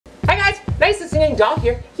singing dog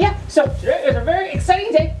here. Yeah, so today is a very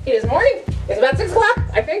exciting day. It is morning. It's about 6 o'clock,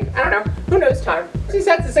 I think. I don't know. Who knows time? He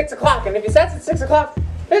sets at 6 o'clock, and if he sets at 6 o'clock,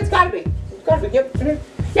 it's gotta be. It's gotta be. Yep.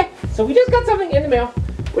 Yeah, so we just got something in the mail,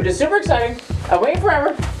 which is super exciting. I'm waiting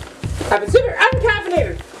forever. I've been super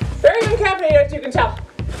uncaffeinated. Very uncaffeinated, as you can tell.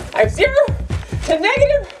 I have 0 to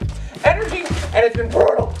negative energy, and it's been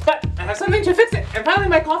brutal. But I have something to fix it. And finally,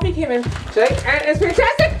 my coffee came in today, and it's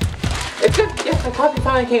fantastic. It's good. Yes, my coffee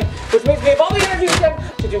finally came, which means we have all the energy again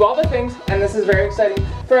to do all the things, and this is very exciting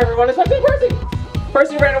for everyone, especially Percy.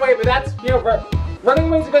 Percy ran away, but that's, you know, running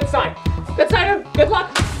away is a good sign. Good sign of good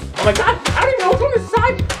luck. Oh my God, I don't even know what's on this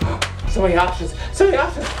side. So many options. So many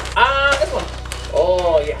options. This one.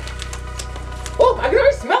 Oh yeah. Oh, I can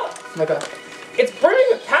already smell it. Oh my God. It's burning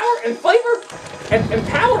with power and flavor and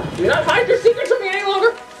power. Do not hide your secrets from me any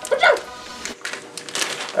longer. Watch out.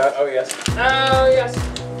 Oh yes. Oh yes.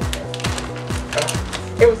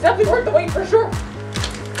 It was definitely worth the wait for sure.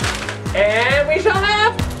 And we shall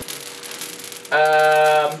have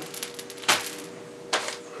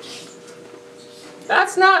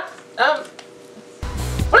that's not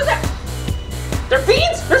what is that? They're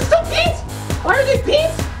beans? They're still beans? Why are they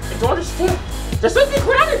beans? I don't understand. They're supposed to be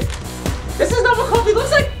grounded. This is not what coffee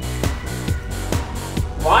looks like.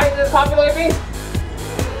 Why does coffee look like beans?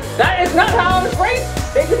 That is not how I was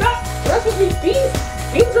raised. They do not. They're supposed to be beans.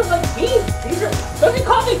 Beans are like beans. These are supposed to be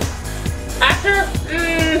coffee. After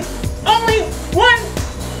only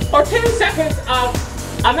 1 or 2 seconds of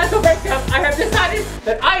a mental breakdown, I have decided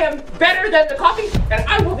that I am better than the coffee, and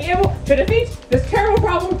I will be able to defeat this terrible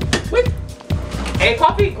problem with a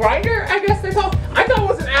coffee grinder, I guess they call it. I thought it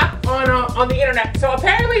was an app on the internet, so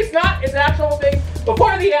apparently it's not. It's an actual thing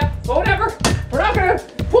before the app, but whatever. We're not gonna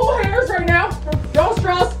pull hairs right now, draw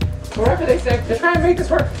straws, whatever they say, to try and make this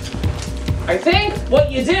work. I think what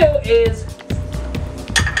you do is,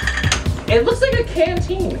 it looks like a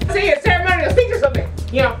canteen. Say a ceremonial speech or something,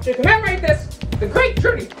 you know, to commemorate this, the great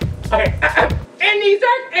journey. Okay, in these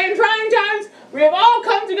dark and trying times, we have all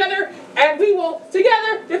come together, and we will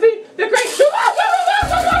together defeat the great.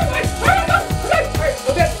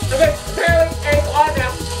 Okay, apparently, and it's on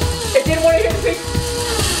now. It didn't want to hear the speech.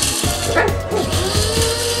 Okay.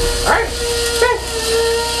 All right. Okay.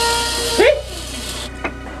 See?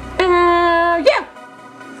 Yeah.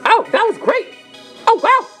 Oh, that was great. Oh,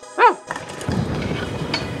 wow. Oh.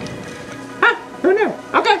 Huh, who knew?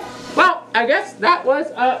 Okay. Well, I guess that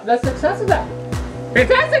was the success of that.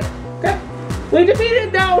 Fantastic. Okay. We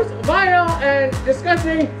defeated those vile and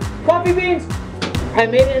disgusting coffee beans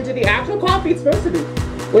and made it into the actual coffee it's supposed to be.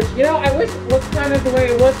 Which, you know, I wish was kind of the way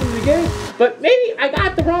it was from the beginning, but maybe I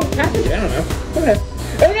got the wrong package. I don't know. Who knows?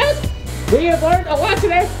 But yes, we have learned a lot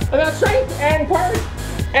today about strength and courage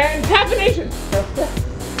and caffeination. So,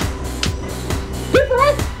 good for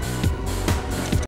us.